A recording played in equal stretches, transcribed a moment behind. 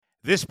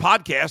This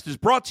podcast is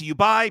brought to you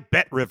by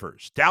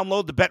BetRivers.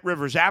 Download the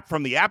BetRivers app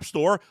from the App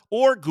Store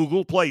or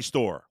Google Play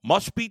Store.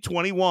 Must be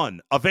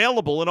 21.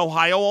 Available in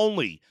Ohio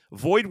only.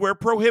 Void where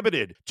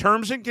prohibited.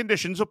 Terms and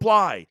conditions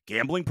apply.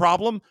 Gambling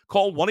problem?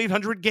 Call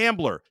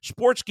 1-800-GAMBLER.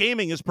 Sports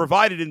gaming is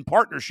provided in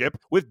partnership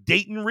with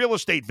Dayton Real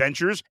Estate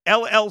Ventures,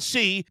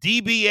 LLC,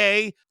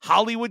 DBA,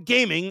 Hollywood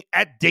Gaming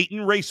at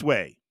Dayton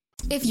Raceway.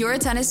 If you're a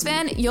tennis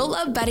fan, you'll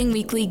love Betting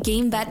Weekly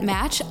Game Bet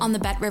Match on the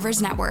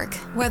BetRivers Network.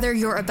 Whether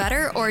you're a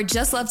bettor or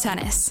just love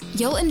tennis,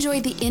 you'll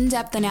enjoy the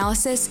in-depth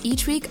analysis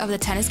each week of the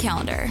tennis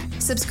calendar.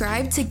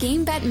 Subscribe to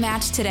Game Bet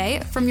Match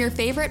today from your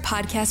favorite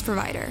podcast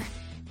provider.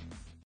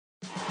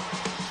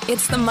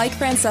 It's the Mike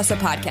Francesa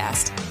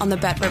Podcast on the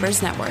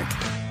BetRivers Network.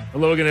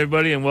 Hello again,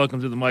 everybody, and welcome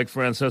to the Mike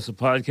Francesa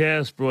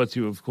Podcast, brought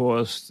to you, of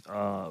course,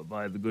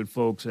 by the good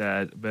folks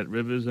at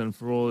BetRivers, and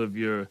for all of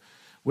your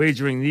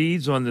wagering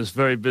needs on this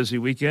very busy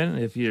weekend.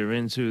 If you're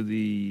into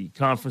the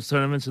conference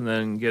tournaments and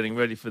then getting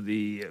ready for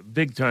the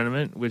big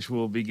tournament, which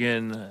will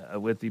begin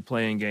with the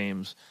playing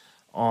games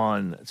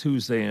on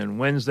Tuesday and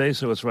Wednesday,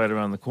 so it's right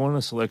around the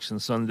corner. Selection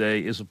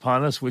Sunday is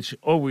upon us, which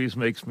always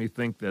makes me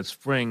think that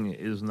spring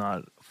is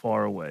not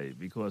far away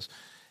because,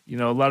 you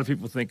know, a lot of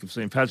people think of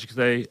St. Patrick's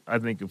Day. I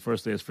think of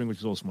first day of spring, which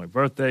is also my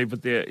birthday,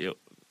 but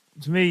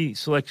to me,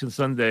 Selection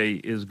Sunday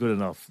is good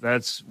enough.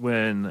 That's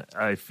when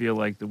I feel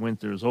like the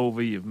winter is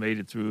over, you've made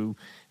it through,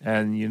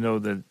 and you know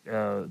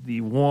that the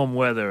warm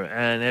weather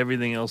and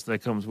everything else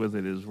that comes with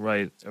it is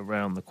right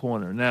around the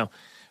corner. Now,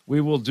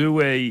 we will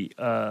do a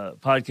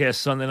podcast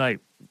Sunday night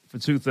for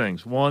two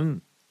things.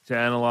 One, to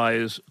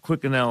analyze,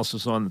 quick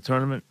analysis on the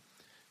tournament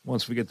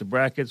once we get the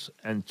brackets,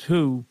 and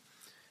two,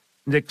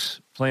 Knicks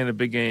playing a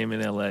big game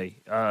in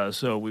L.A.,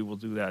 so we will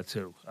do that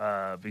too,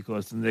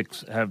 because the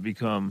Knicks have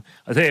become...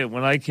 I tell you,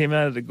 when I came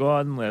out of the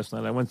Garden last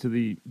night, I went to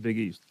the Big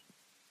East.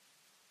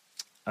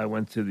 I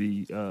went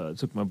to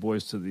took my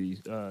boys to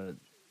the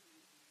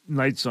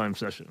nighttime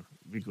session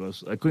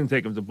because I couldn't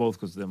take them to both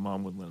because their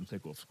mom wouldn't let them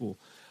take off school.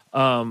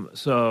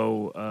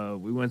 So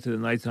we went to the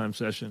nighttime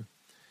session.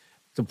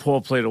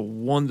 DePaul played a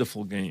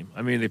wonderful game.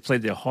 I mean, they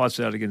played their hearts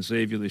out against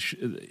Xavier.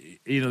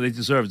 They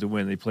deserved to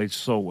win. They played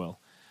so well.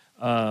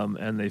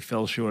 And they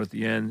fell short at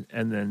the end.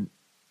 And then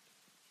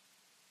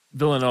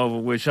Villanova,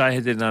 which I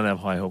did not have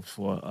high hopes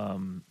for,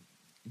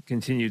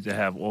 continued to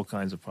have all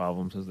kinds of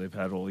problems as they've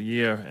had all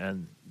year,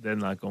 and they're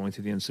not going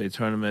to the NCAA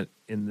tournament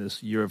in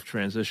this year of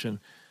transition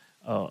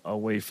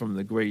away from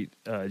the great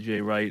Jay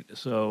Wright.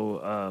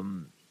 So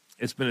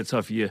it's been a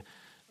tough year,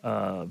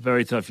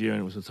 very tough year,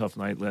 and it was a tough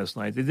night last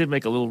night. They did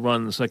make a little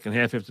run in the second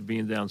half after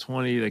being down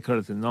 20. They cut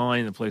it to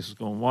 9. The place was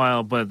going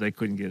wild, but they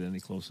couldn't get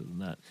any closer than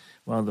that.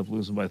 Wound up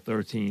losing by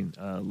 13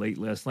 late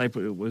last night.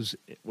 But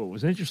what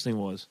was interesting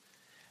was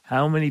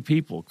how many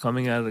people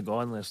coming out of the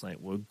Garden last night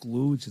were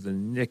glued to the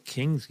Knicks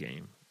Kings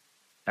game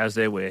as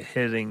they were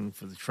heading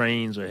for the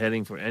trains or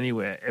heading for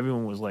anywhere.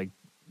 Everyone was like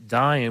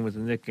dying with the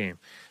Knicks game.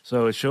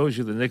 So it shows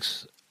you the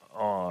Knicks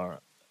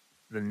are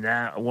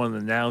one of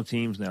the now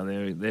teams now.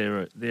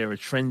 They're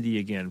trendy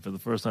again for the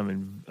first time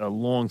in a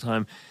long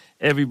time.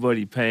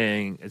 Everybody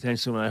paying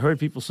attention. When I heard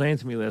people saying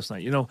to me last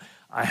night,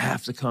 I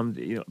have to come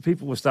to,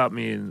 people would stop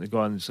me in the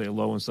Garden and say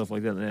hello and stuff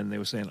like that, and then they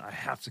were saying, I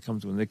have to come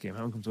to a Knicks game. I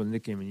haven't come to a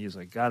Knicks game in years.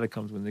 I got to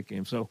come to a Knicks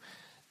game. So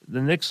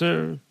the Knicks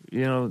are,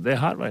 they're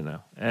hot right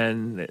now,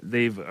 and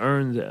they've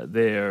earned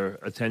their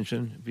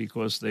attention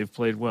because they've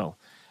played well.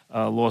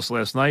 Lost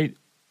last night.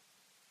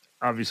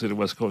 Obviously, the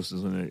West Coast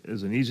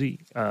isn't easy,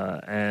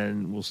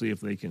 and we'll see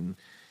if they can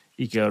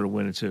eke out a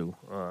win or two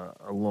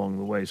along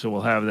the way. So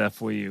we'll have that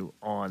for you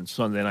on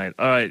Sunday night.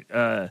 All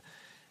right,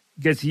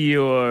 get to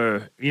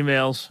your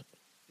emails.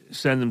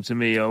 Send them to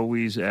me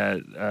always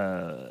at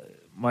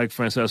Mike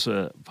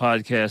Francesa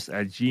Podcast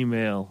at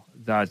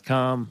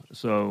gmail.com.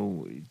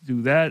 So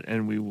do that,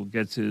 and we will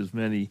get to as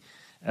many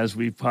as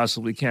we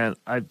possibly can.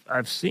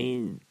 I've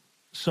seen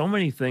so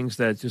many things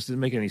that just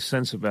didn't make any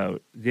sense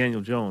about Daniel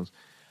Jones.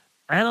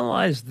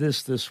 Analyze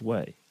this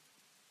way.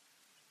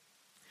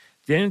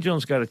 Daniel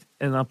Jones got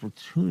an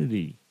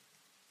opportunity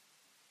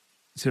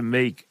to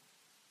make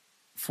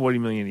 $40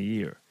 million a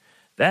year.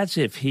 That's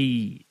if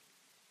he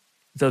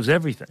does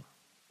everything,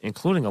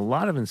 including a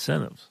lot of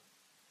incentives.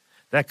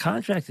 That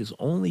contract is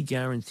only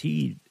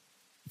guaranteed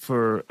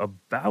for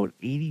about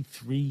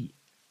 $83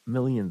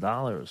 million,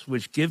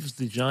 which gives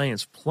the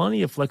Giants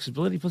plenty of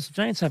flexibility. Plus, the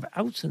Giants have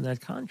outs in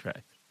that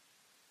contract.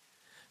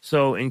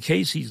 So in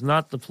case he's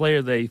not the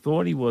player they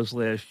thought he was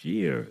last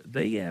year,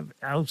 they have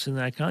outs in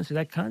that contract.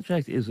 That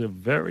contract is a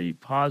very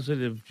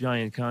positive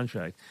Giant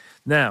contract.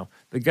 Now,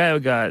 the guy who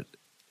got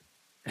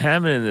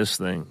hammered in this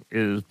thing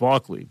is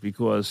Barkley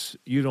because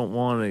you don't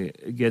want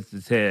to get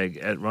the tag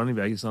at running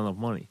back. It's not enough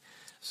money.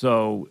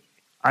 So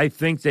I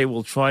think they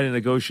will try to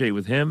negotiate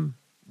with him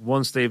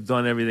once they've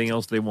done everything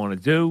else they want to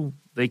do.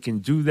 They can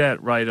do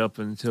that right up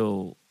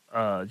until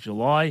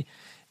July.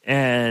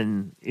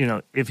 And,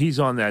 if he's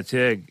on that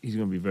tag, he's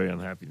going to be very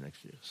unhappy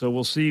next year. So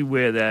we'll see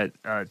where that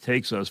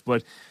takes us.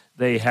 But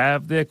they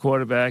have their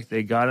quarterback.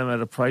 They got him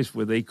at a price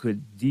where they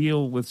could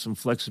deal with some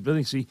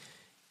flexibility. See,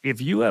 if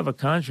you have a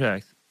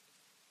contract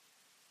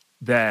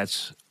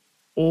that's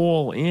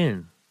all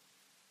in.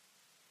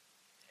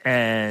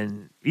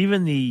 And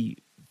even the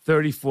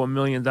 $34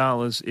 million,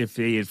 if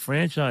they had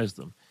franchised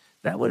them,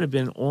 that would have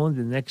been all in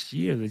the next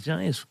year. The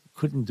Giants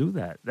couldn't do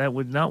that. That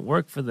would not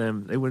work for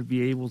them. They would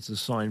be able to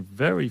sign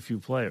very few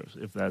players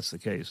if that's the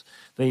case.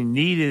 They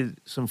needed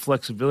some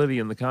flexibility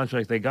in the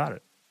contract. They got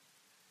it.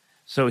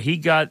 So he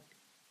got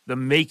the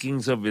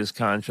makings of his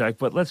contract,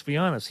 but let's be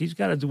honest, he's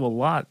got to do a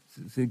lot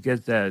to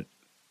get that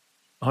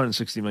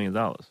 $160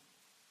 million.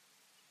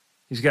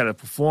 He's got to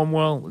perform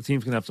well. The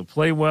team's going to have to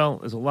play well.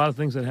 There's a lot of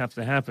things that have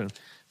to happen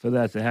for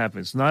that to happen.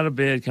 It's not a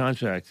bad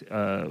contract.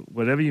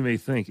 Whatever you may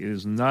think, it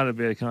is not a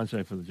bad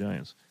contract for the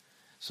Giants.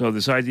 So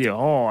this idea,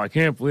 I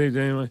can't believe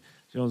Daniel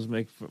Jones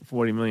make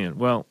 $40 million.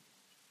 Well,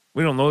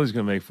 we don't know he's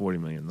going to make $40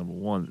 million, number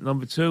one.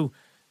 Number two,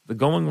 the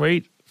going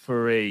rate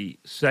for a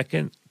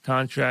second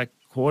contract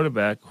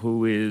quarterback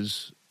who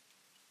is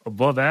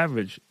above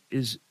average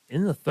is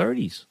in the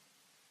 30s.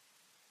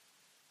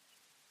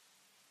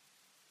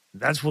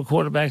 That's what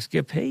quarterbacks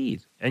get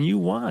paid. And you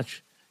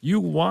watch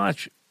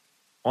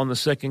on the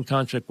second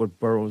contract what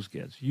Burrows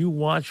gets. You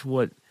watch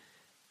what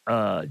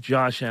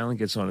Josh Allen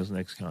gets on his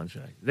next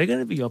contract. They're going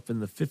to be up in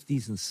the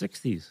 50s and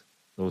 60s,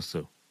 those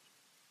two.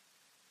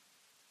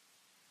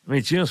 I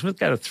mean, Geno Smith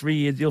got a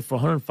 3-year deal for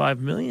 $105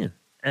 million,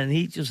 and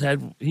he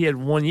had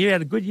 1 year. He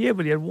had a good year,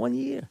 but he had 1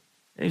 year.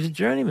 And he's a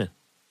journeyman.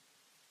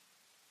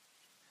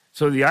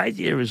 So the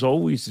idea is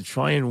always to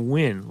try and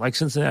win, like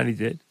Cincinnati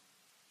did.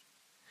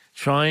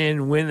 Try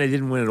and win. They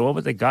didn't win at all,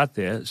 but they got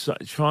there. So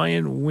try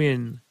and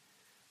win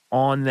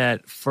on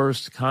that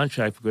first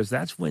contract, because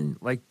that's when,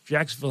 like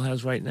Jacksonville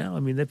has right now.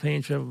 I mean, they're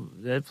paying Trevor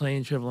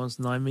Lawrence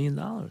 $9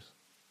 million.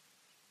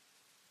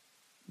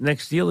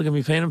 Next year, they're going to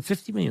be paying him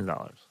 $50 million.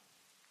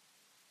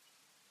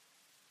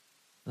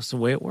 That's the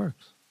way it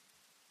works.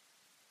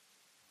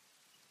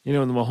 You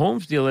know, in the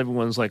Mahomes deal,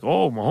 everyone's like,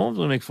 Mahomes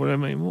will make $40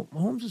 million. Well,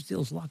 Mahomes' deal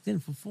is locked in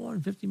for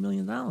 $450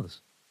 million.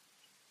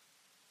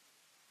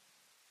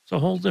 It's a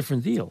whole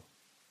different deal.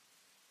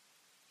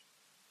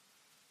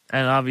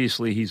 And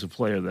obviously, he's a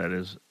player that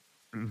has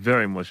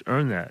very much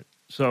earned that.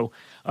 So,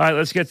 all right,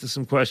 let's get to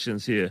some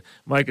questions here.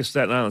 Mike of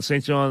Staten Island.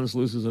 St. John's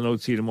loses an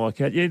OT to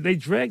Marquette. Yeah, they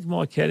dragged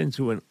Marquette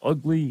into an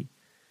ugly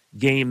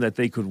game that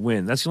they could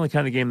win. That's the only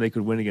kind of game they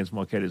could win against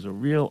Marquette, is a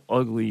real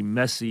ugly,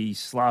 messy,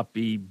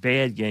 sloppy,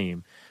 bad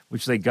game,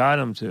 which they got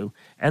them to.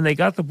 And they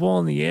got the ball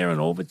in the air in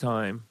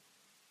overtime,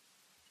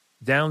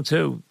 down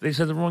 2. They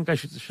said the wrong guy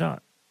shoots the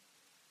shot.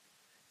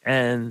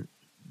 And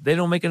they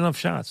don't make enough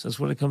shots. That's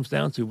what it comes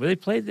down to. But they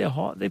played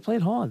hard. They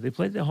played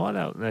their heart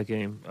out in that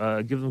game.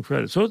 Give them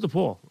credit. So did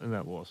DePaul in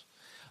that loss.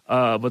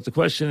 But the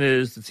question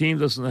is, the team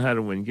doesn't know how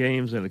to win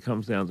games, and it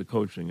comes down to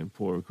coaching and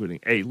poor recruiting.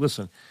 Hey,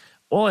 listen,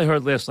 all I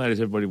heard last night is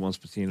everybody wants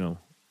Pitino.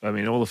 I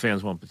mean, all the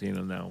fans want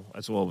Pitino now.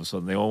 That's all of a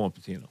sudden. They all want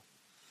Pitino.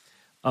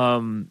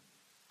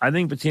 I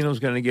think Pitino's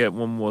going to get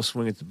one more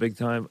swing at the big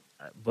time.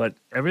 But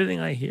everything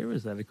I hear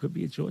is that it could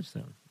be at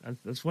Georgetown.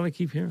 That's what I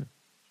keep hearing.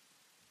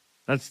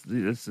 That's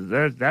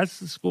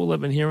the school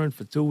I've been hearing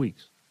for 2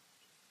 weeks.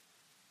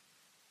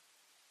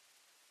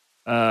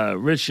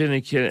 Richard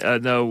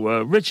wanted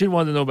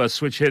to know about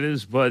switch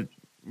hitters, but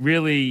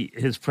really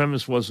his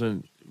premise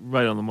wasn't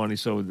right on the money,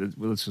 so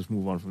let's just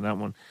move on from that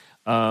one.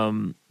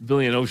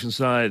 Billy in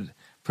Oceanside,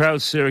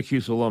 proud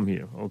Syracuse alum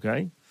here,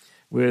 okay?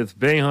 With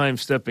Boeheim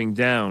stepping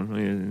down,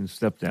 he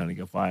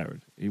got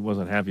fired. He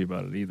wasn't happy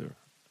about it either.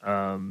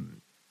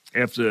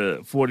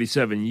 After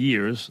 47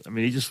 years, I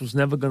mean, he just was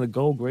never going to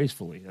go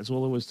gracefully. That's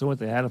all there was to it.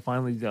 They had to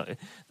finally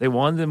they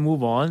wanted to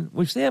move on,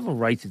 which they have a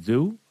right to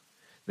do.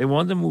 They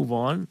wanted to move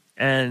on,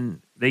 and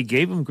they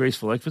gave him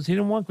graceful exits. He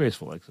didn't want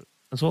graceful exit.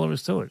 That's all there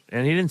was to it.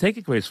 And he didn't take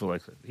a graceful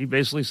exit. He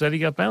basically said he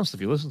got bounced,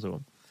 if you listen to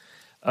him.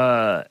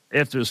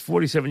 After his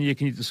 47 year,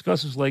 can you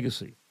discuss his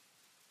legacy,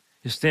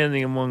 his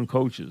standing among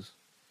coaches,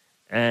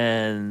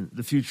 and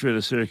the future of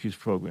the Syracuse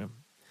program?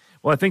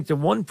 Well, I think the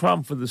one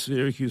problem for the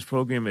Syracuse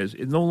program is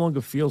it no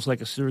longer feels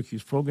like a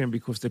Syracuse program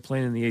because they're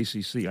playing in the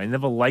ACC. I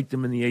never liked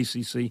them in the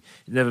ACC. It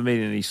never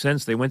made any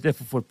sense. They went there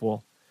for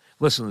football.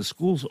 Listen, the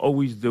schools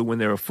always do. When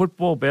they're a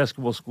football,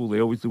 basketball school, they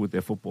always do what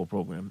their football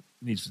program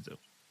needs to do.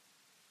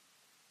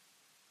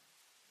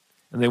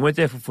 And they went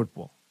there for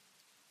football.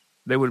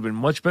 They would have been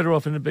much better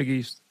off in the Big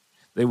East.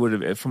 They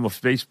would have, from a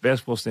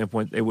basketball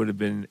standpoint, they would have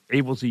been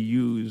able to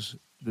use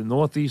the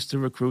Northeast to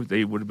recruit.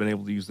 They would have been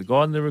able to use the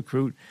Garden to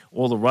recruit,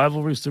 all the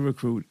rivalries to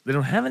recruit. They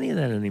don't have any of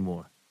that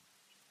anymore.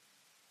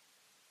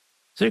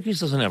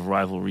 Syracuse doesn't have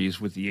rivalries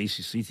with the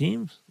ACC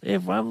teams. They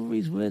have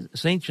rivalries with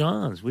St.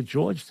 John's, with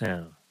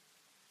Georgetown,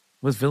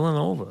 with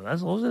Villanova.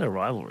 Those are their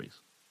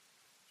rivalries.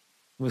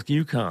 With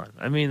UConn.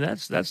 I mean,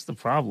 that's the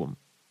problem.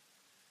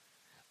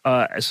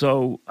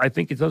 So I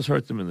think it does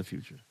hurt them in the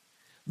future.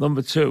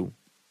 Number 2,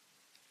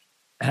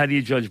 how do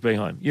you judge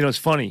Boeheim? You know, it's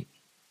funny.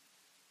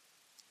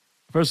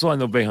 First of all, I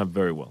know Boeheim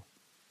very well.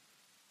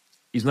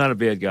 He's not a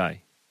bad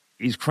guy.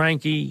 He's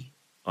cranky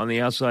on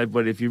the outside,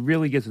 but if you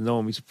really get to know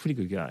him, he's a pretty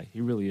good guy.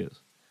 He really is.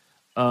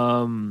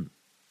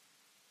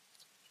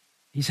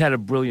 He's had a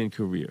brilliant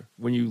career.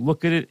 When you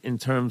look at it in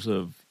terms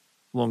of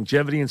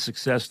longevity and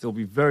success, there'll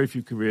be very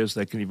few careers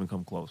that can even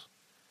come close.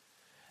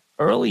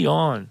 Early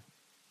on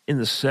in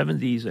the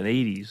 70s and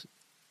 80s,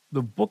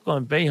 the book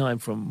on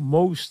Boeheim from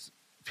most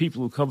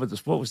people who covered the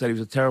sport was that he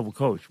was a terrible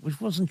coach,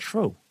 which wasn't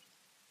true.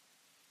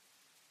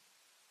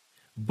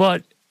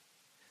 But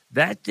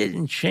that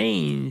didn't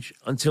change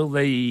until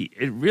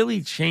it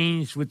really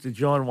changed with the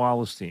John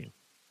Wallace team.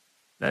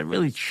 That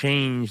really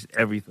changed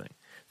everything.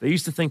 They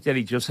used to think that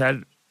he just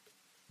had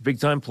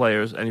big-time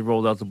players and he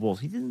rolled out the balls.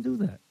 He didn't do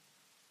that.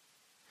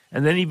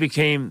 And then he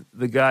became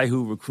the guy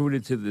who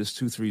recruited to this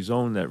 2-3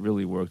 zone that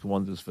really worked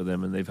wonders for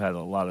them, and they've had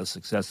a lot of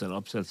success and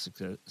upset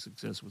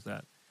success with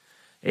that.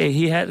 Hey,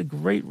 he had a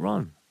great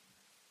run.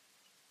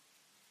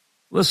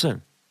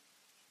 Listen,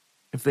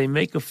 if they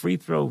make a free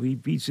throw, he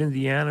beats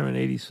Indiana in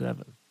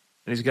 87.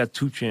 And he's got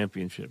 2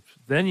 championships.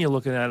 Then you're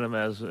looking at him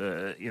as,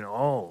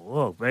 oh,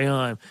 look,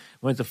 Boeheim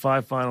went to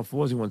 5 Final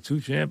Fours. He won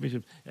 2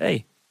 championships.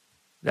 Hey,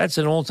 that's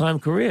an all-time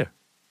career.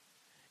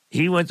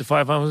 He went to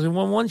 5 Final Fours and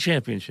won 1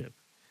 championship.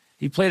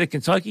 He played a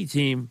Kentucky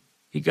team.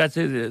 He got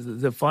to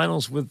the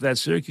finals with that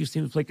Syracuse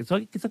team to play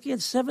Kentucky. Kentucky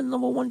had 7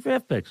 number 1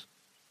 draft picks.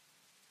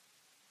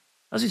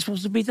 How's he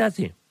supposed to beat that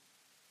team?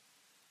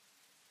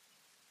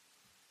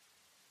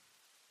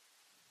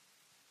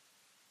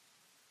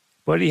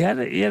 But he had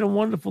a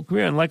wonderful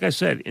career. And like I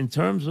said, in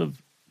terms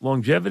of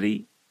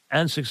longevity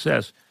and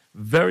success,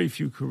 very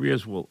few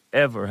careers will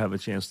ever have a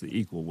chance to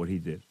equal what he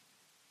did.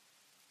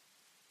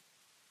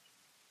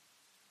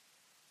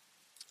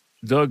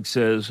 Doug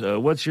says,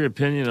 what's your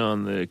opinion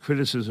on the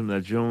criticism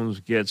that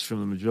Jones gets from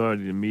the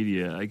majority of the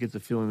media? I get the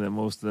feeling that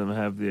most of them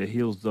have their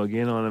heels dug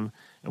in on him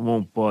and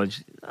won't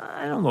budge.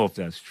 I don't know if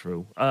that's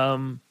true.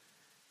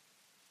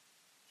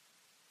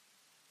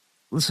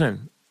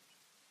 Listen,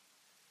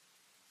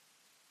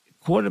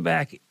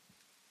 quarterback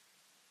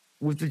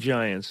with the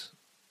Giants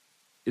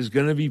is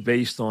going to be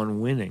based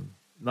on winning,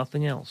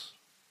 nothing else.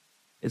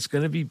 It's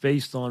going to be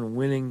based on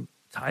winning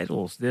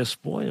titles. They're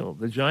spoiled.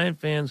 The Giant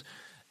fans,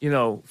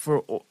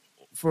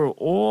 for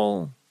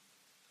all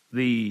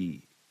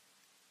the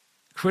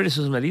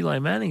criticism that Eli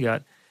Manning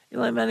got,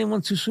 Eli Manning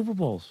won 2 Super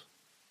Bowls.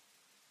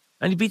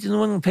 And he beat the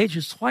New England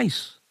Patriots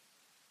twice.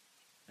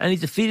 And he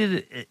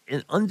defeated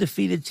an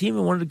undefeated team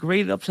in one of the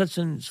great upsets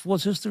in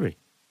sports history.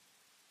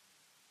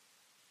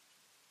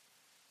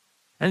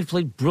 And he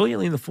played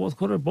brilliantly in the fourth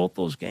quarter of both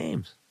those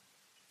games.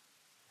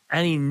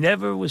 And he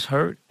never was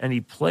hurt, and he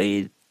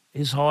played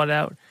his heart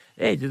out.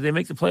 Hey, did they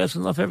make the playoffs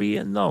enough every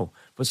year? No.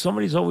 But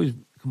somebody's always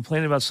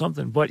complaining about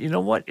something. But you know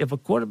what? If a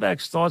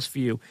quarterback starts for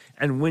you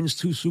and wins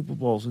 2 Super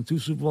Bowls and 2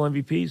 Super Bowl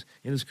MVPs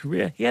in his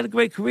career, he had a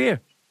great career.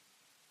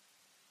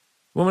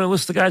 Want me to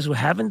list the guys who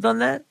haven't done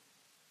that?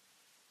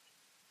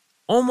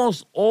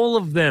 Almost all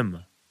of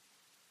them.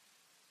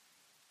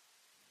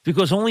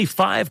 Because only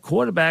 5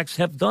 quarterbacks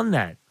have done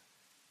that.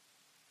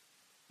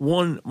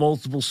 Won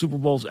multiple Super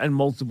Bowls and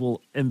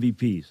multiple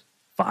MVPs.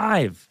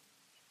 5.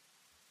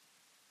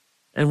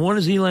 And one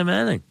is Eli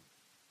Manning.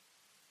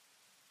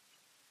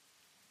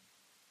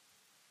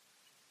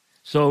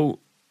 So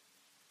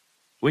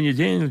when you're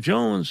Daniel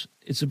Jones,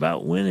 it's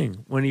about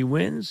winning. When he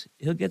wins,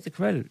 he'll get the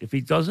credit. If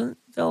he doesn't,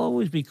 there'll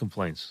always be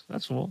complaints.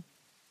 That's all.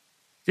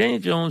 Daniel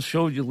Jones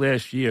showed you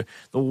last year.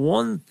 The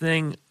one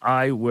thing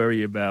I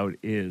worry about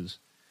is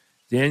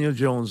Daniel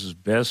Jones'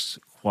 best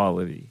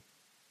quality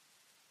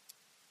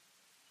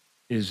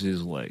is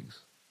his legs.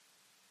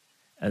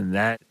 And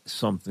that's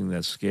something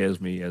that scares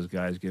me as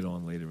guys get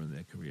on later in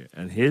their career.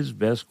 And his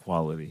best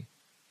quality,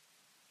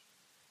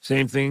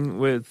 same thing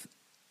with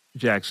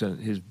Jackson,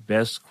 his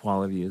best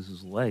quality is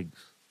his legs.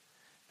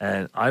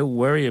 And I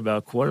worry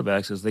about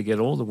quarterbacks as they get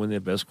older when their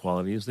best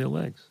quality is their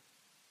legs.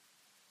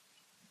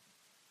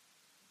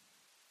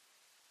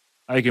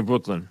 Ike in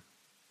Brooklyn.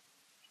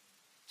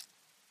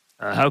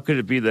 How could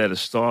it be that a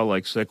star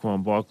like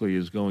Saquon Barkley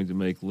is going to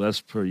make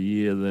less per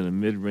year than a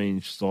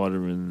mid-range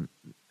starter in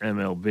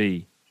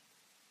MLB?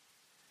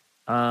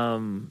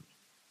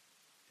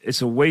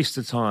 It's a waste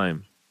of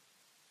time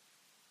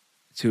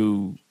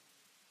to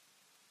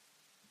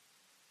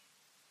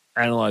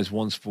analyze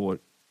one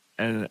sport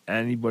and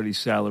anybody's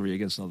salary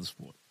against another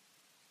sport.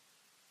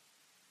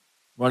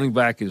 Running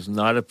back is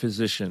not a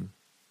position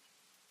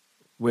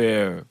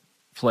where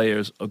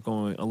players are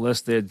going,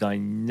 unless they're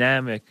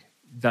dynamic,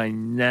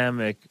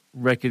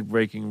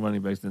 record-breaking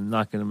running backs, they're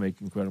not going to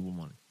make incredible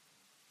money.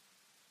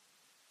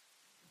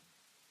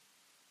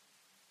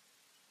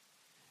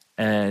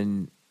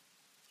 And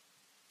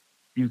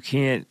you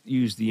can't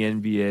use the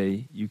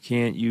NBA, you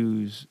can't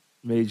use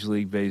Major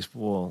League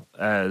Baseball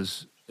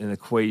as an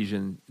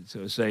equation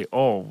to say,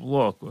 oh,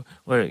 look,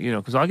 well,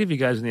 because I'll give you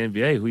guys in the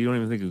NBA who you don't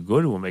even think are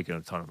good who are making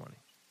a ton of money.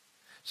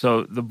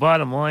 So the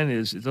bottom line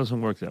is it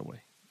doesn't work that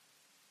way.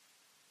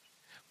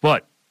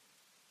 But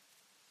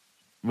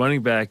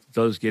running back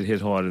does get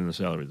hit hard in the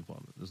salary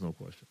department. There's no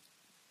question.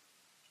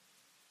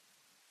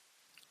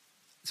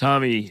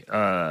 Tommy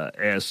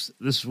asks,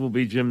 this will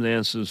be Jim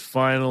Nance's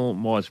final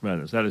March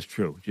Madness. That is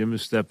true. Jim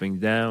is stepping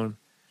down.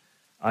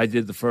 I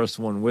did the first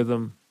one with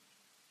him.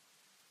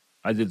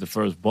 I did the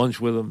first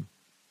bunch with him.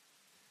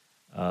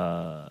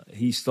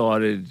 He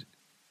started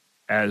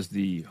as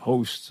the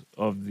host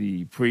of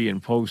the pre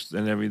and post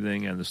and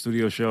everything and the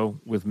studio show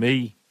with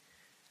me.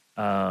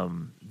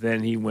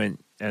 Then he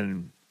went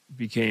and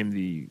became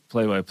the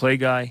play-by-play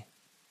guy.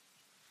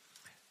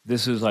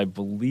 This is, I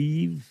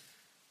believe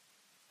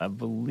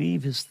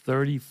his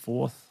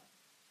 34th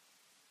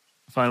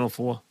Final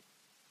Four.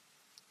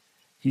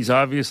 He's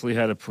obviously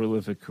had a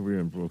prolific career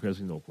in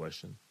broadcasting, no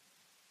question.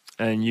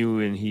 And you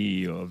and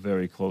he are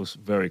very close,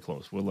 very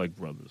close. We're like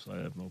brothers. I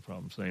have no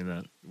problem saying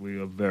that. We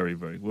are very,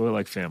 very, we're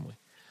like family.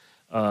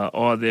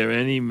 Are there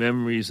any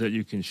memories that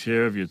you can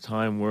share of your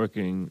time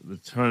working the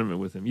tournament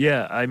with him?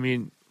 Yeah, I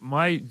mean,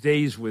 my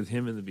days with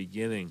him in the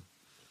beginning,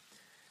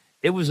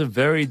 it was a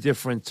very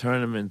different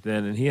tournament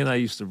then, and he and I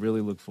used to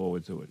really look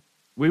forward to it.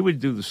 We would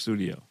do the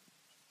studio,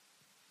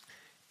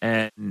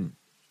 and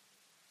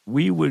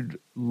we would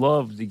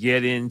love to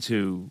get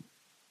into,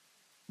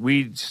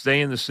 we'd stay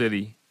in the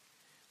city,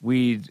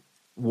 we'd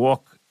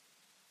walk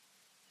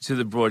to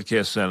the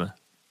broadcast center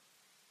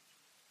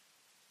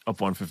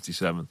up on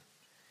 57th,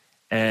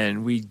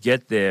 and we'd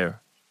get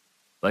there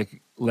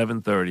like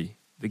 11:30.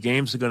 The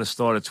games are going to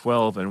start at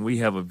 12, and we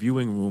have a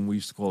viewing room we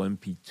used to call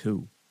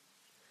MP2.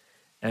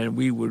 And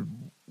we would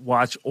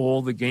watch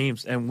all the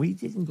games. And we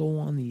didn't go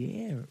on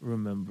the air,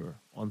 remember,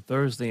 on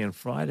Thursday and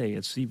Friday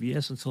at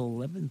CBS until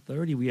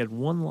 11:30. We had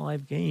one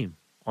live game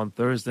on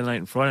Thursday night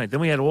and Friday night. Then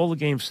we had all the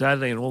games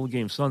Saturday and all the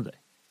games Sunday.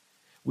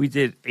 We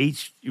did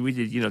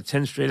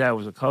 10 straight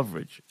hours of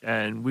coverage,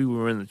 and we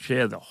were in the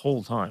chair the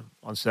whole time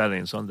on Saturday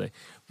and Sunday.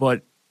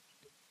 But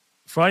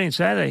Friday and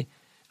Saturday,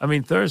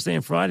 Thursday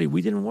and Friday,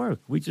 we didn't work.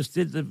 We just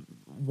did the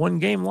one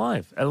game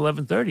live at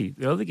 11:30.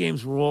 The other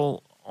games were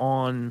all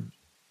on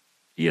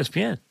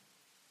ESPN.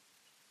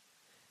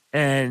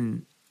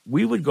 And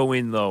we would go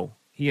in, though,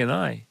 he and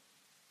I,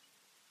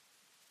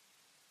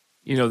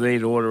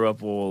 they'd order up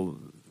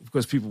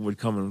because people would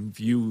come and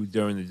view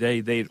during the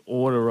day, they'd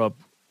order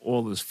up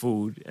all this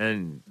food,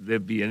 and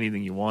there'd be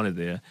anything you wanted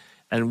there.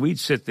 And we'd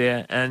sit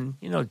there, and,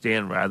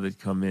 Dan Rather'd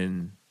come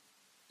in.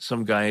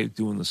 Some guy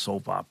doing the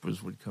soap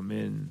operas would come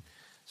in.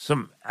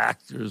 Some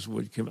actors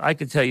would come. I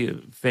could tell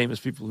you famous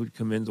people who'd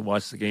come in to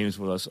watch the games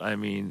with us. I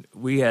mean,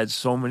 we had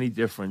so many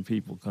different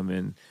people come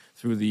in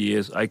through the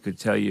years. I could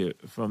tell you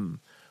from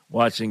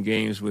watching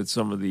games with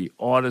some of the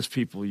oddest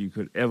people you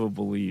could ever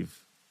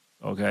believe,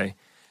 okay?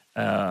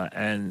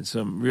 And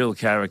some real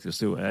characters,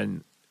 too.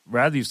 And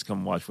Rather used to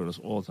come watch with us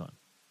all the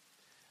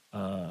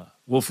time.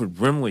 Wilford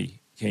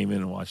Brimley came in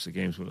and watched the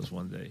games with us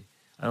one day.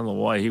 I don't know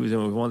why. We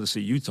wanted to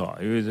see Utah.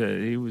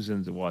 He was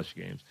in to watch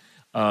games.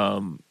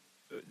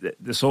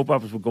 The soap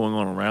operas were going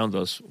on around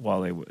us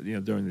while they were,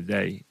 during the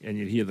day, and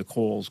you'd hear the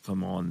calls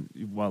come on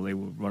while they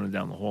were running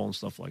down the hall and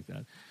stuff like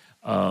that.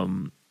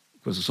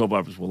 Because the soap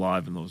operas were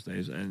live in those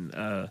days,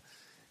 and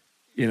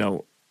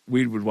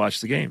we would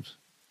watch the games,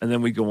 and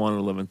then we'd go on at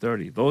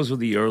 11:30. Those were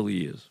the early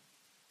years.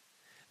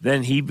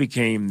 Then he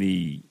became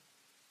the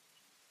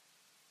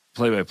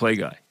play-by-play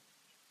guy.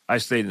 I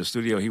stayed in the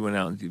studio. He went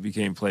out and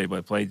became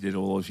play-by-play. Did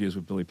all those years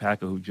with Billy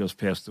Packer, who just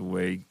passed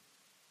away,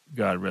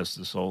 God rest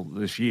his soul,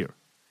 this year.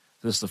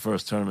 This is the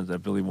first tournament that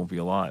Billy won't be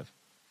alive.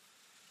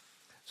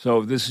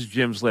 So this is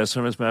Jim's last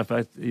tournament. As a matter of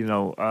fact,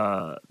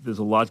 there's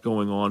a lot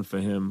going on for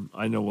him.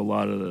 I know a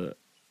lot of the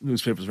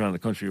newspapers around the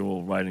country are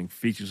all writing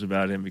features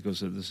about him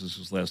because this is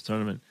his last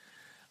tournament.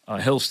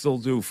 He'll still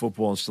do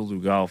football and still do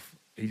golf.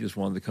 He just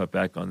wanted to cut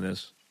back on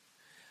this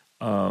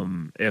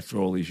after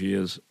all these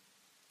years.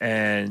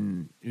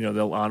 And,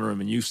 they'll honor him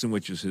in Houston,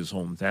 which is his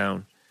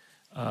hometown,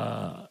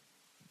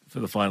 for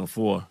the Final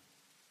Four.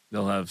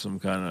 They'll have some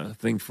kind of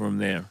thing for him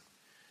there.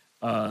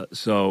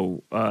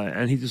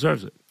 And he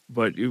deserves it.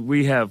 But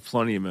we have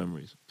plenty of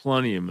memories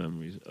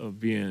of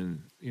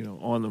being,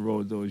 on the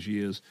road those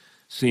years,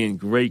 seeing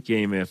great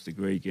game after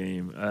great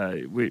game.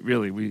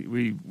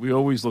 We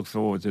always look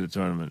forward to the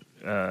tournament.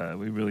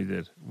 We really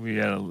did. We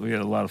had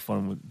a lot of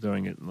fun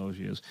during it in those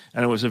years.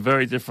 And it was a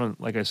very different,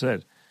 like I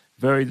said,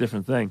 very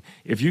different thing.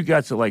 If you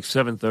got to like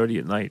 7:30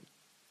 at night,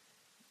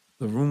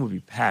 the room would be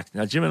packed.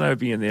 Now, Jim and I would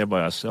be in there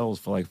by ourselves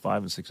for like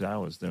 5 and 6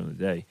 hours during the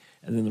day.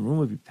 And then the room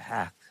would be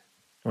packed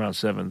around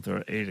 7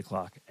 or 8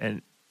 o'clock.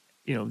 And,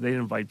 they'd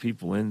invite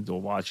people in to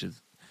watch it,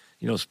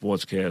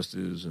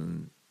 sportscasters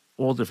and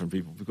all different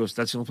people, because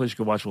that's the only place you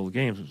could watch all the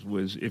games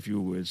was if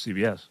you were at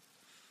CBS,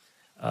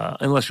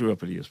 unless you were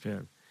up at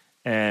ESPN.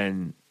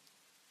 And,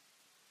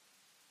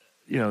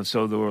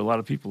 so there were a lot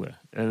of people there.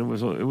 And it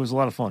was a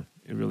lot of fun.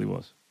 It really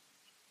was.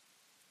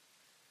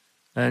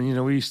 And,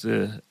 we used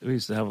to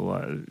have a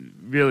lot.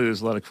 Really,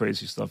 there's a lot of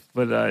crazy stuff.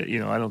 But, I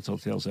don't tell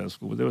tales out of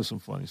school, but there was some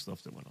funny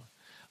stuff that went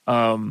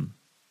on.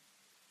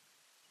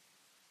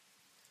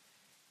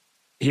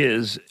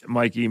 Here's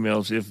Mike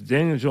emails. If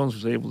Daniel Jones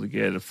was able to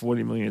get a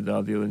 $40 million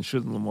deal, then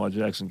shouldn't Lamar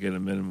Jackson get a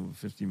minimum of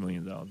 $50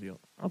 million deal?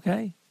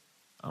 Okay.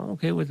 I'm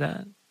okay with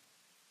that.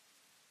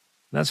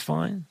 That's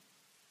fine.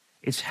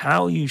 It's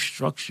how you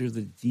structure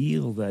the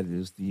deal that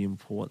is the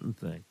important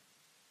thing.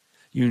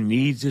 You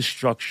need to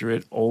structure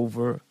it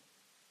over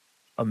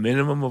a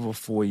minimum of a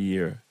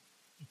 4-year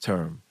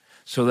term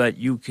so that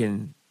you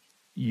can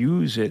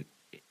use it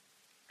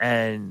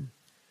and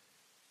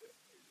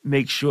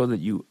make sure that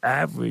you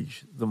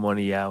average the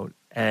money out,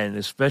 and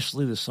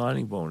especially the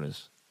signing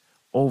bonus,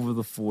 over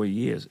the 4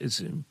 years.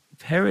 It's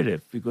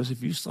imperative, because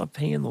if you start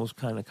paying those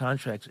kind of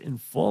contracts in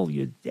full,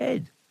 you're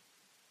dead.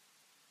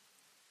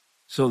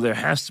 So there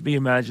has to be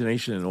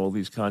imagination in all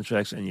these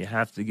contracts, and you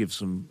have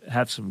to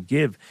have some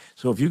give.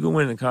 So if you go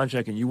in a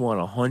contract and you want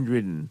a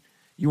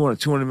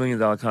 $200 million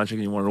contract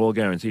and you want it all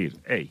guaranteed,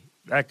 hey,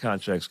 that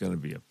contract's going to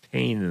be a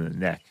pain in the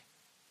neck.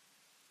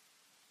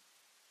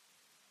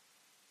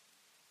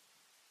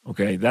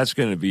 Okay, that's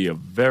going to be a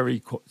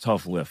very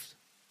tough lift.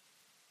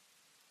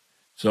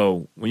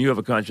 So when you have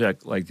a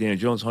contract like Daniel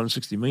Jones,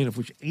 $160 million, of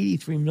which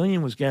 $83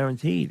 million was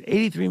guaranteed,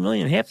 $83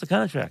 million, half the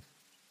contract.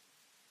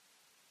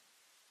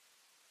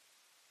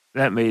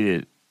 That made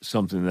it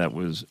something that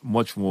was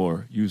much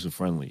more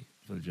user-friendly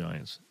for the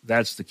Giants.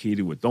 That's the key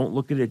to it. Don't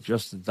look at it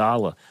just a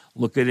dollar.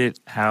 Look at it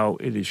how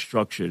it is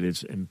structured.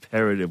 It's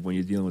imperative when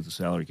you're dealing with the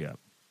salary cap.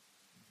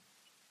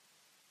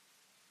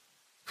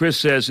 Chris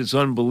says it's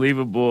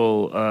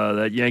unbelievable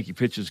that Yankee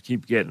pitchers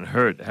keep getting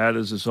hurt. How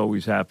does this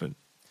always happen?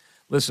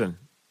 Listen,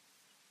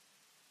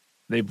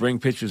 they bring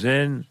pitchers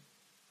in.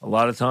 A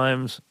lot of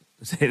times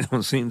they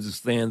don't seem to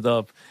stand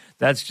up.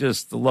 That's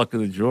just the luck of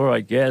the draw,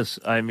 I guess.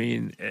 I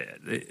mean,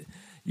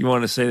 you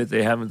want to say that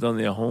they haven't done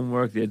their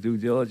homework, their due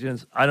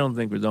diligence? I don't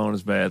think Rodon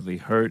is badly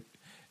hurt.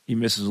 He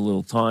misses a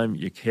little time.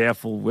 You're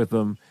careful with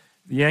him.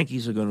 The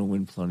Yankees are going to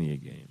win plenty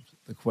of games.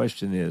 The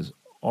question is,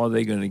 are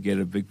they going to get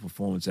a big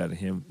performance out of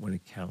him when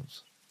it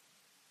counts?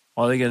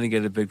 Are they going to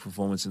get a big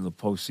performance in the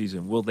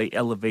postseason? Will they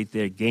elevate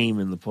their game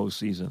in the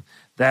postseason?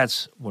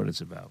 That's what it's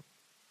about.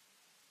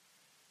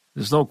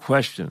 There's no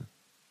question.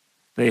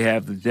 They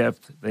have the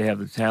depth, they have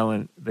the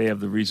talent, they have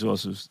the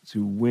resources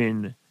to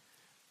win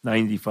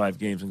 95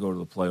 games and go to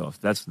the playoffs.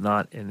 That's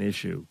not an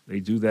issue. They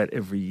do that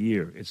every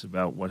year. It's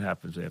about what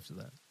happens after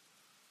that.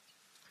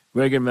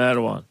 Greg and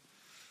Madawan.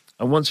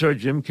 I once heard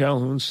Jim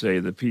Calhoun say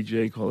that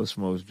P.J.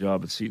 Colosimo's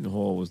job at Seton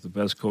Hall was the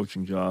best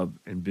coaching job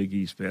in Big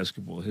East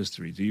basketball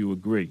history. Do you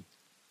agree?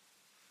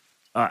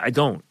 I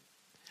don't.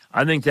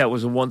 I think that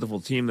was a wonderful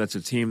team. That's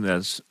a team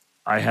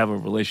I have a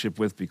relationship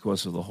with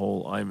because of the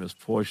whole Imus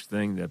Porsche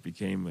thing that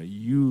became a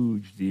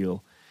huge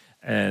deal.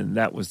 And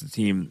that was the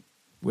team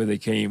where they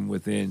came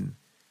within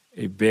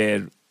a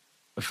bad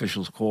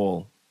official's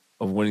call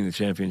of winning the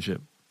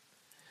championship.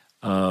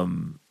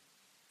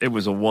 It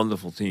was a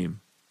wonderful team.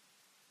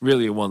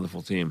 Really a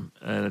wonderful team,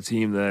 and a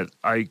team that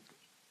I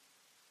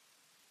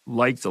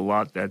liked a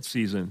lot that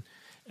season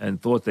and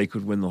thought they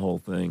could win the whole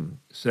thing.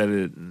 Said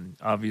it, and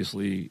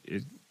obviously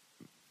it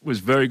was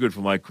very good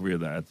for my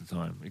career at the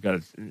time. It got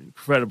an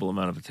incredible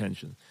amount of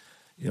attention.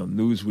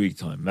 Newsweek,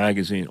 Time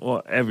Magazine,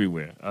 or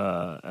everywhere.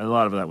 And a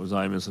lot of that was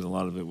Imus, and a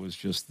lot of it was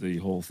just the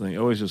whole thing.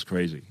 It was just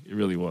crazy. It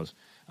really was.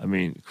 I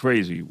mean,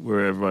 crazy.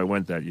 Wherever I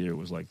went that year, it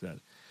was like that.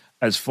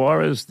 As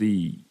far as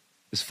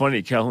it's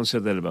funny, Calhoun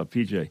said that about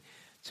PJ.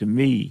 To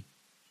me,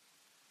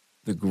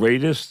 the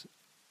greatest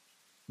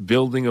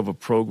building of a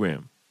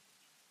program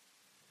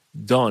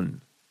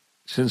done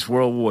since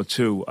World War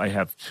II, I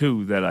have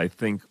two that I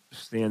think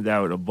stand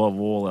out above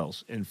all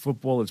else. In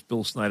football, it's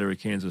Bill Snyder at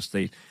Kansas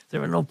State.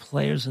 There are no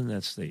players in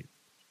that state.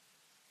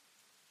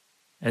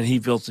 And he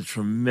built a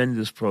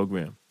tremendous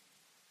program.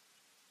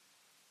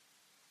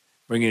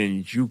 Bringing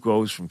in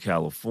JUCOs from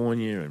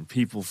California and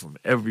people from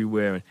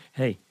everywhere. And,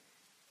 hey,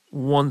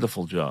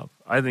 wonderful job.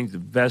 I think the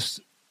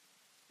best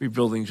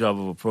rebuilding job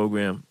of a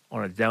program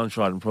on a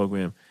downtrodden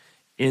program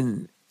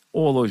in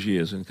all those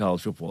years in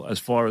college football. As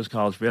far as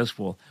college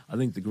basketball, I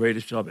think the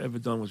greatest job ever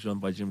done was done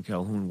by Jim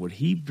Calhoun. What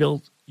he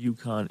built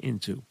UConn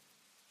into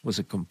was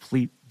a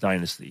complete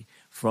dynasty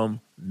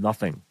from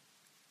nothing.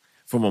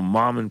 From a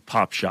mom and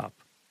pop shop,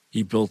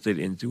 he built it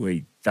into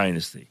a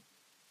dynasty.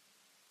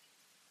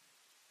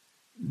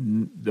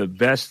 The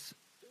best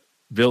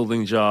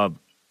building job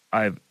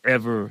I've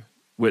ever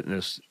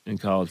witnessed in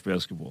college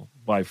basketball,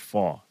 by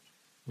far,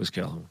 was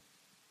Calhoun.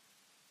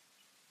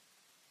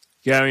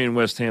 Gary in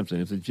West Hampton,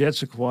 if the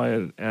Jets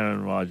acquired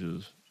Aaron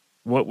Rodgers,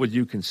 what would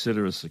you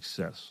consider a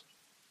success?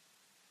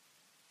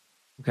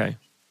 Okay.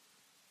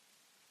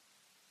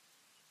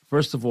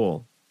 First of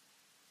all,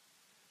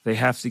 they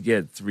have to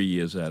get 3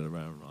 years out of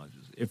Aaron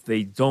Rodgers. If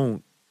they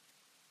don't,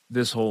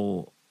 this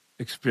whole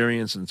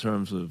experience in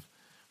terms of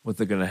what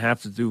they're going to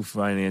have to do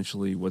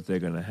financially, what they're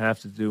going to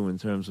have to do in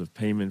terms of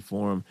payment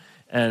for him.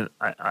 And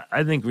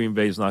I think Green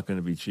Bay is not going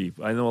to be cheap.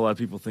 I know a lot of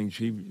people think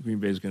Green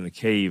Bay is going to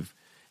cave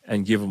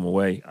and give him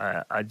away.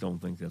 I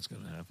don't think that's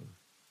going to happen.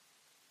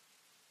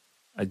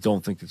 I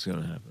don't think it's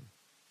going to happen.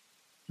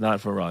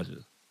 Not for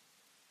Rodgers.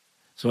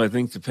 So I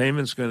think the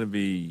payment's going to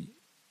be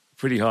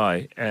pretty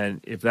high. And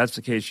if that's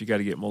the case, you got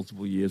to get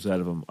multiple years out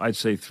of him. I'd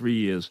say 3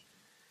 years.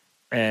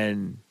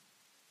 And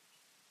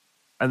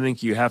I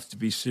think you have to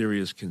be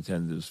serious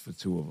contenders for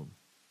two of them.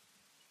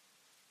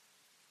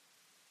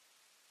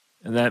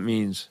 And that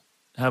means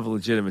have a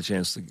legitimate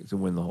chance to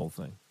win the whole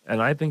thing.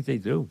 And I think they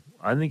do.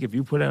 I think if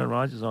you put Aaron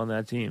Rodgers on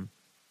that team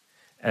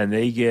and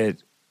they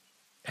get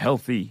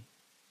healthy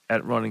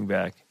at running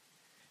back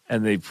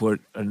and they put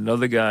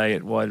another guy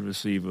at wide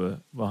receiver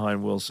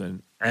behind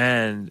Wilson,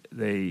 and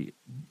they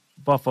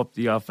buff up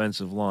the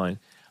offensive line,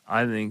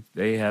 I think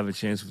they have a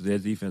chance for their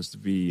defense to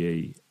be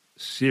a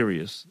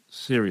serious,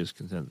 serious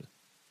contender.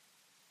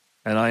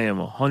 And I am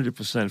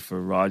 100%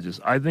 for Rodgers.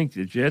 I think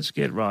the Jets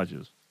get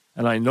Rodgers.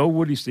 And I know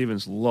Woody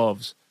Stevens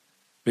loves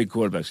big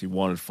quarterbacks. He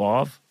wanted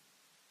Favre.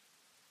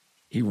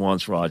 He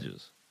wants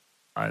Rodgers.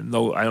 I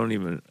know. I don't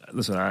even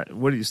listen.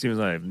 Woody Stevens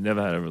and I have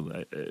never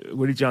had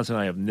Woody Johnson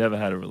and I have never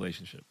had a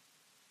relationship.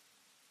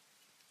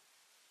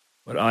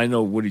 But I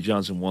know Woody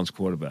Johnson wants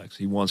quarterbacks.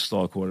 He wants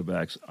star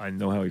quarterbacks. I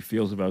know how he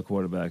feels about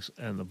quarterbacks.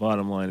 And the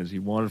bottom line is he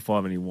wanted Favre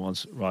and he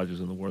wants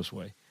Rodgers in the worst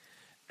way.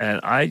 And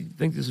I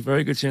think there's a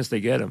very good chance they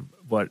get him.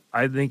 But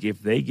I think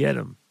if they get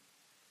him,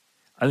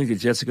 I think the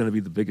Jets are going to be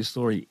the biggest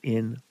story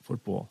in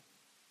football.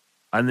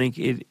 I think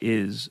it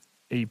is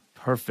a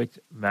perfect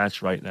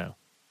match right now.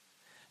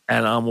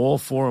 And I'm all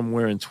for him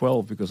wearing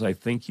 12 because I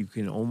think you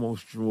can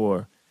almost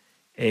draw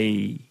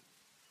a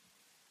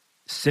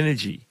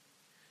synergy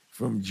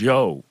from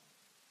Joe,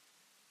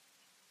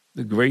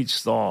 the great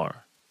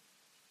star,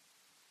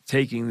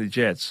 taking the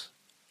Jets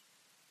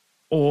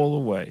all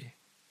the way,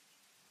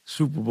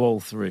 Super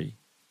Bowl III.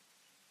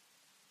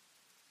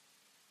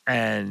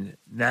 And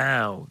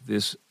now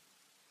this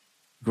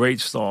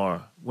great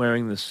star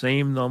wearing the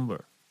same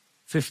number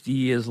 50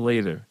 years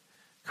later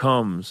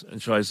comes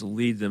and tries to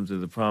lead them to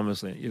the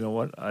promised land. You know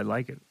what? I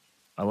like it.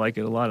 I like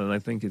it a lot. And I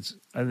think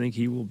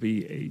he will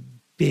be a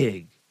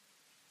big,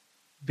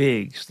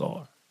 big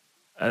star.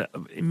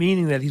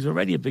 Meaning that he's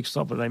already a big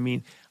star, but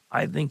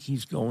I think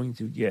he's going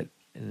to get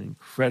an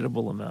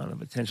incredible amount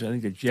of attention. I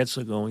think the Jets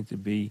are going to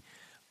be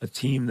a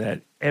team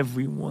that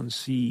everyone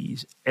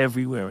sees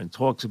everywhere and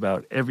talks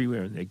about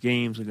everywhere, and their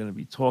games are going to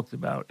be talked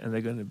about, and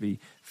they're going to be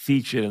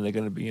featured, and they're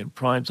going to be in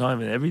prime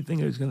time, and everything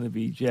is going to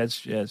be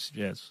Jets, Jets,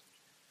 Jets,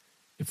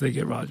 if they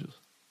get Rodgers.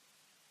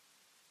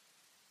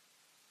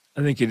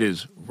 I think it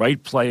is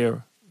right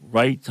player,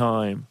 right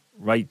time,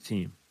 right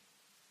team.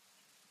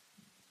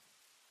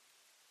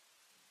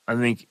 I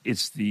think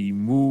it's the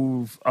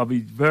move. I'll be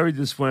very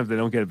disappointed if they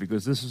don't get it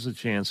because this is a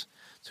chance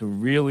to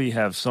really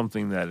have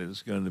something that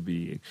is going to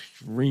be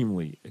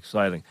extremely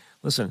exciting.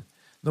 Listen,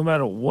 no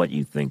matter what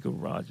you think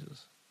of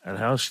Rodgers and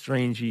how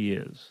strange he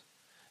is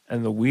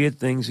and the weird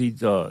things he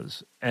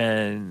does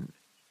and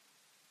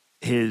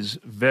his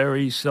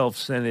very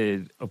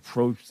self-centered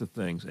approach to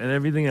things and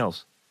everything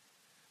else,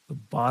 the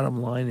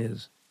bottom line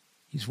is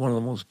he's one of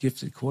the most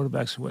gifted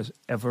quarterbacks who has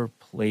ever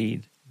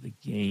played the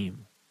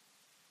game.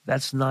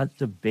 That's not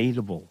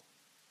debatable.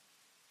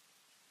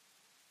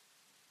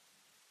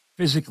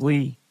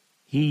 Physically,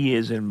 he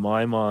is, in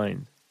my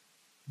mind,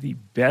 the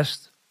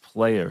best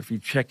player. If you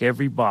check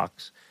every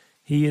box,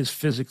 he is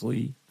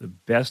physically the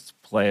best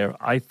player,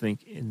 I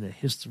think, in the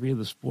history of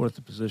the sport at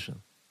the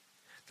position.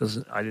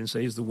 I didn't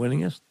say he's the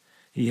winningest.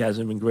 He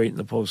hasn't been great in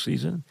the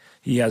postseason.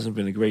 He hasn't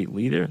been a great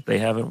leader. They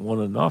haven't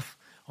won enough,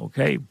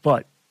 okay?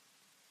 But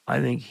I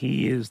think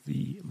he is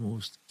the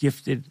most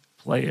gifted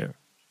player,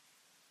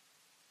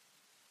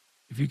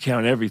 if you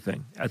count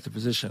everything, at the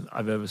position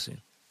I've ever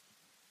seen.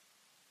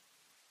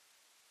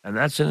 And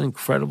that's an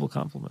incredible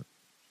compliment.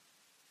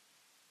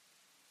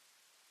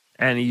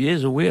 And he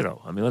is a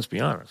weirdo. I mean, let's be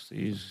honest.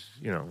 He's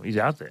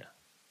out there.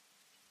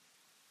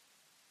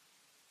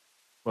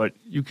 But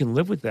you can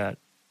live with that.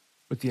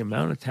 With the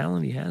amount of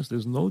talent he has,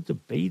 there's no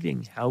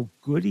debating how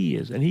good he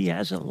is. And he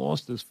hasn't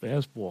lost his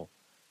fastball.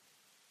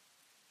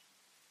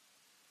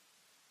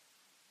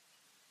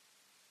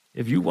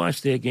 If you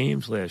watched their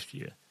games last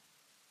year,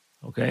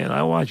 okay, and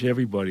I watch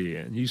everybody,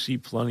 and you see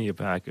plenty of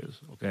Packers,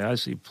 okay? I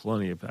see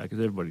plenty of Packers.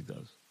 Everybody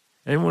does.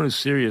 Anyone who's a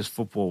serious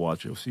football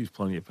watcher sees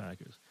plenty of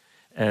Packers.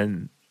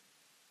 And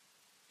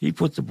he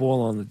put the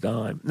ball on the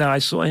dime. Now, I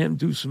saw him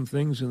do some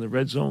things in the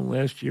red zone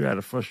last year out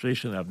of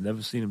frustration I've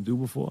never seen him do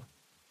before.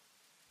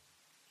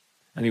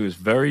 And he was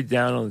very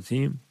down on the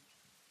team,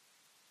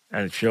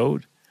 and it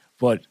showed.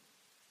 But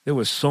there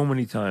were so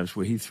many times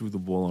where he threw the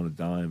ball on a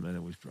dime and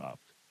it was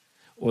dropped.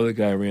 Or the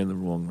guy ran the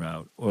wrong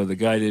route. Or the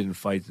guy didn't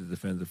fight the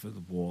defender for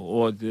the ball.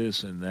 Or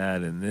this and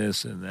that and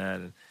this and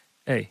that. And,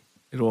 hey,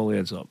 it all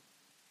adds up.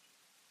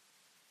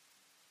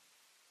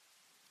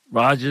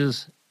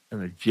 Rodgers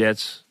and the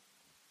Jets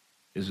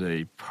is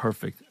a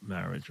perfect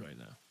marriage right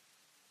now.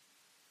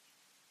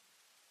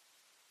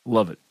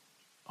 Love it.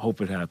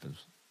 Hope it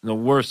happens. In the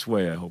worst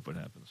way, I hope it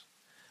happens.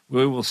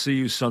 We will see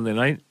you Sunday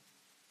night.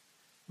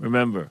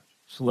 Remember,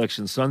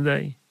 Selection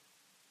Sunday,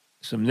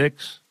 some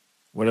Knicks,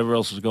 whatever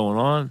else is going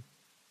on.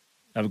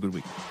 Have a good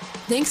week.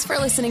 Thanks for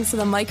listening to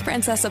the Mike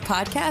Francesa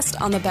podcast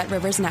on the Bet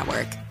Rivers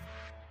Network.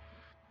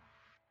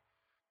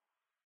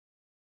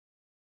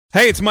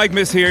 Hey, it's Mike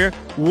Miss here.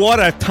 What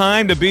a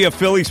time to be a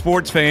Philly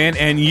sports fan,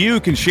 and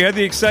you can share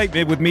the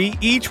excitement with me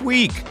each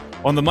week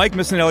on the Mike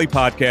Missanelli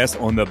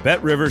podcast on the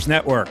Bet Rivers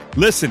Network.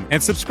 Listen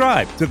and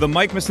subscribe to the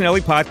Mike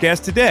Missanelli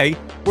podcast today,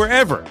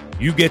 wherever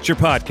you get your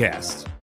podcasts.